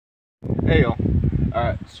Hey y'all.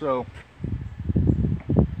 Alright, so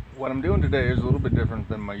what I'm doing today is a little bit different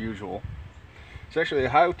than my usual. It's actually a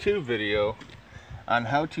how-to video on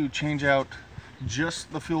how to change out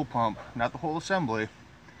just the fuel pump, not the whole assembly,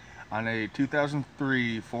 on a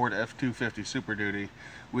 2003 Ford F250 Super Duty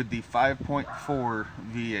with the 5.4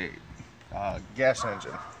 V8 gas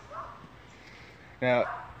engine. Now,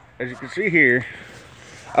 as you can see here,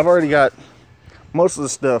 I've already got most of the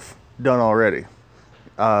stuff done already.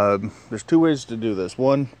 There's two ways to do this.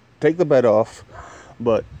 One, take the bed off,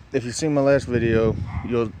 but if you've seen my last video,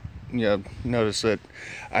 you'll notice that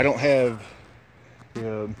I don't have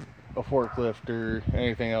a forklift or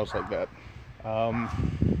anything else like that.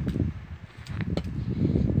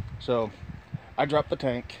 So I dropped the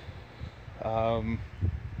tank,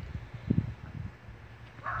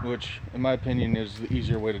 which in my opinion is the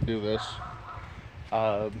easier way to do this.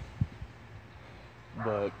 But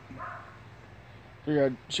I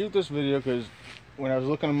figured I'd shoot this video because when I was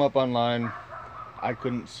looking them up online, I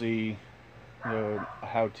couldn't see a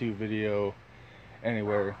how-to video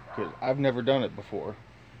anywhere because I've never done it before.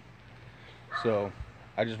 So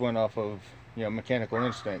I just went off of mechanical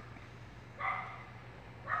instinct.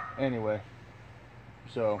 Anyway,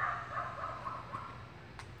 so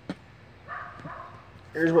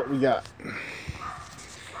here's what we got.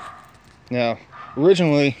 Now,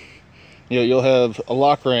 originally, you'll have a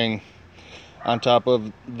lock ring on top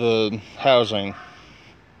of the housing,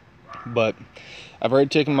 but I've already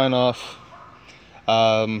taken mine off.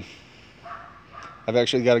 I've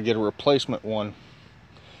actually got to get a replacement one,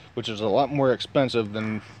 which is a lot more expensive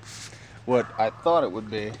than what I thought it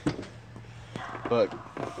would be. But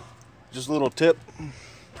just a little tip: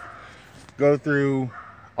 go through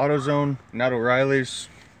AutoZone, not O'Reilly's,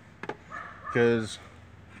 because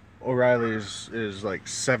O'Reilly's is like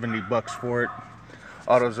 70 bucks for it.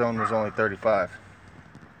 AutoZone was only 35.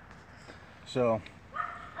 So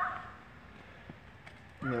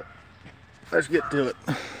let's get to it.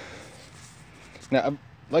 Now,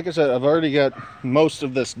 like I said, I've already got most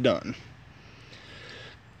of this done,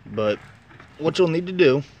 but what you'll need to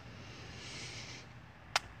do,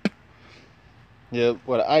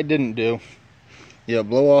 what I didn't do,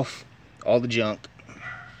 blow off all the junk,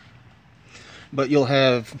 but you'll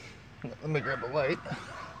have, let me grab a light.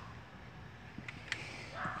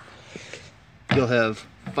 You'll have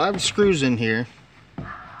 5 screws in here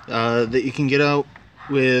that you can get out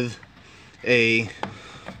with a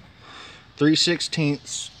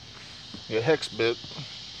 3/16 hex bit.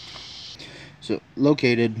 So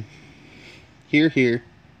located here, here,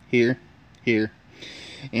 here, here,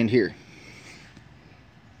 and here.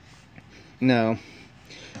 Now,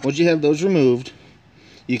 once you have those removed,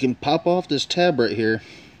 you can pop off this tab right here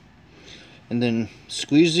and then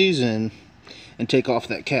squeeze these in and take off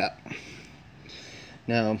that cap.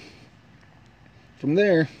 Now, from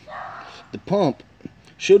there, the pump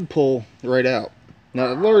should pull right out.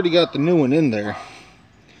 Now, I've already got the new one in there,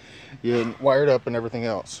 wired up and everything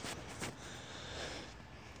else,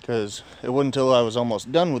 because it wasn't until I was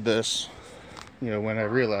almost done with this, when I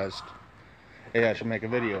realized, hey, I should make a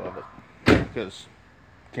video of it, because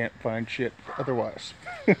can't find shit otherwise.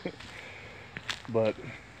 But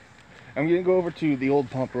I'm gonna go over to the old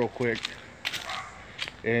pump real quick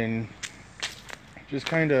and just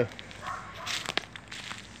kind of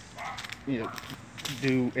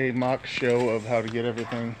do a mock show of how to get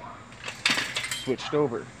everything switched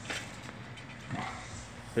over.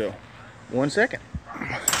 So, 1 second.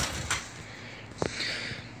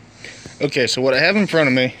 Okay, so what I have in front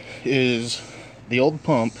of me is the old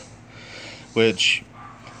pump, which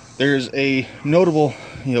there's a notable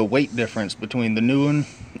weight difference between the new one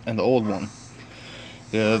and the old one.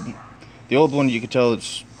 The old one, you can tell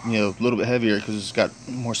it's a little bit heavier because it's got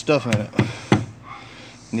more stuff in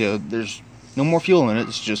it. There's no more fuel in it,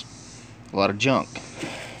 it's just a lot of junk.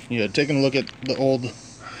 Taking a look at the old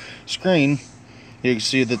screen, you can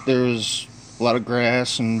see that there's a lot of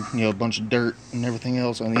grass and a bunch of dirt and everything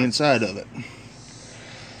else on the inside of it.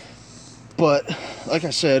 But like I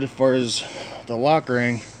said, as far as the lock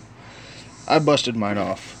ring, I busted mine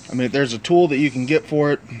off. I mean, there's a tool that you can get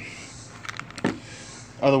for it.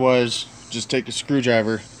 Otherwise, just take a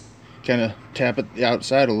screwdriver, kind of tap it the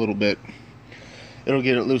outside a little bit. It'll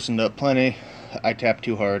get it loosened up plenty. I tapped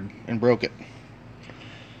too hard and broke it.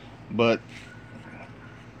 But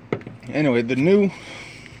anyway, the new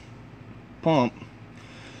pump,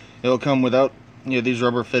 it'll come without these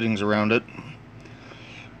rubber fittings around it,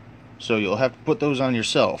 so you'll have to put those on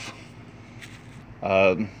yourself.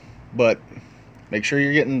 But make sure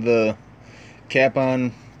you're getting the cap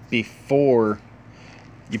on before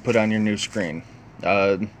you put on your new screen.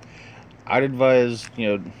 I'd advise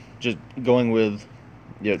just going with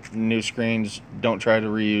new screens. Don't try to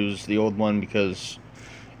reuse the old one because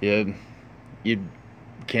you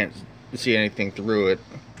can't see anything through it.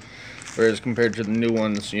 Whereas compared to the new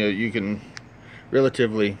ones, you can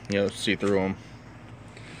relatively see through them.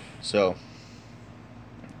 So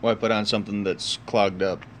why put on something that's clogged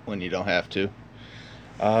up when you don't have to?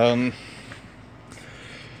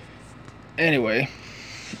 Anyway,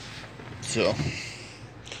 so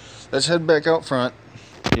let's head back out front.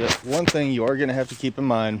 One thing you are going to have to keep in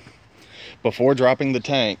mind before dropping the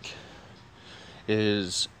tank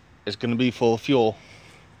is it's going to be full of fuel.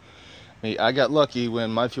 I got lucky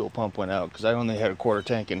when my fuel pump went out because I only had a quarter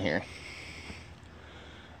tank in here.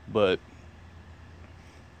 But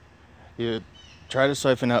you try to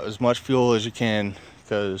siphon out as much fuel as you can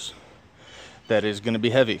because that is going to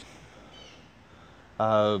be heavy.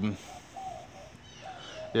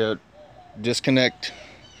 Disconnect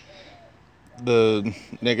the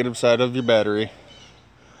negative side of your battery,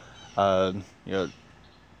 to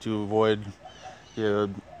avoid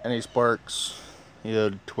any sparks,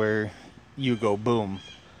 to where you go boom.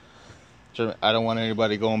 So I don't want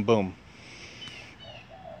anybody going boom.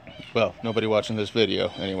 Well, nobody watching this video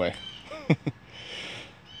anyway.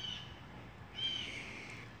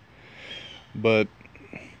 But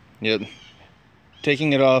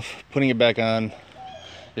taking it off, putting it back on,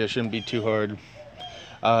 shouldn't be too hard.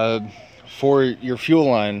 For your fuel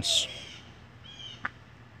lines,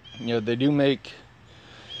 they do make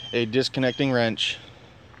a disconnecting wrench,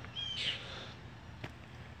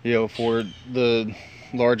 for the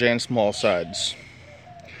large and small sides.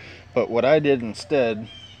 But what I did instead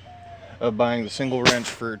of buying the single wrench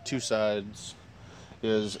for two sides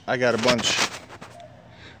is I got a bunch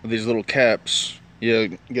of these little caps.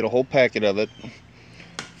 You get a whole packet of it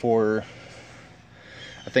for,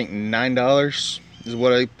 I think, $9 is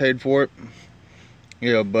what I paid for it.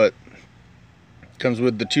 But it comes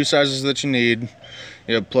with the two sizes that you need,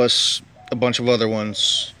 plus a bunch of other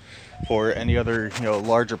ones for any other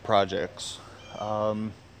larger projects.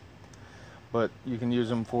 But you can use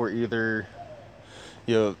them for either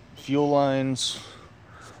fuel lines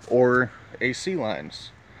or AC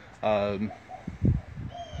lines.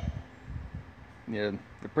 They're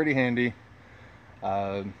pretty handy.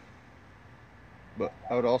 But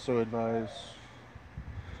I would also advise,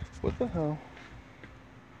 what the hell?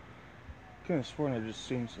 I could have sworn I just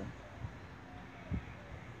seen some.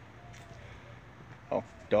 Oh,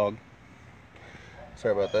 dog.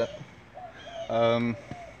 Sorry about that.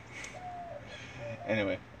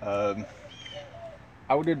 Anyway, I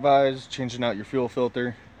would advise changing out your fuel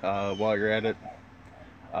filter while you're at it.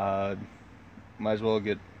 Might as well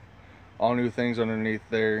get all new things underneath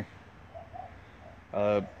there.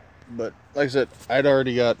 But like I said, I'd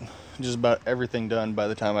already got just about everything done by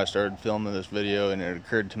the time I started filming this video, and it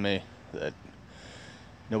occurred to me that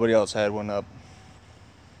nobody else had one up.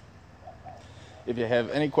 If you have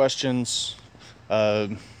any questions,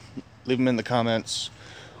 leave them in the comments,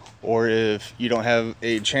 or if you don't have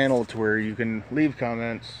a channel to where you can leave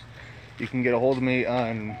comments, you can get a hold of me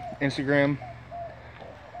on Instagram,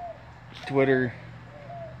 Twitter,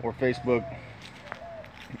 or Facebook.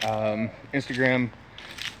 Instagram,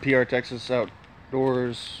 PR Texas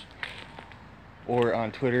Outdoors, or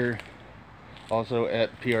on Twitter, also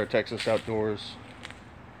at PR Texas Outdoors.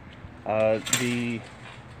 The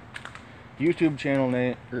YouTube channel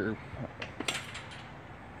name,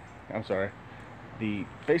 the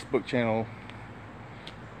Facebook channel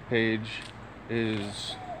page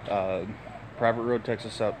is Private Road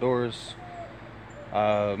Texas Outdoors.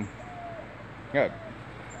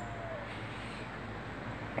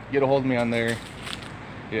 Get a hold of me on there.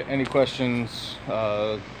 Any questions,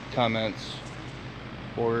 comments,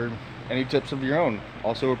 or any tips of your own,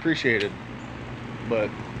 also appreciated. But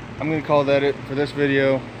I'm going to call that it for this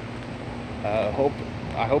video. I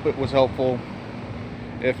hope it was helpful.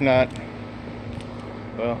 If not,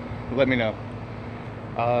 well, let me know.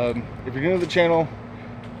 If you're new to the channel,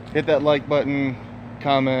 hit that like button,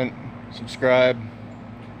 comment, subscribe,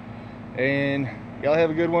 and y'all have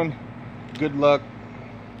a good one. Good luck,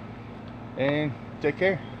 and take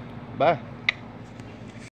care. Bye.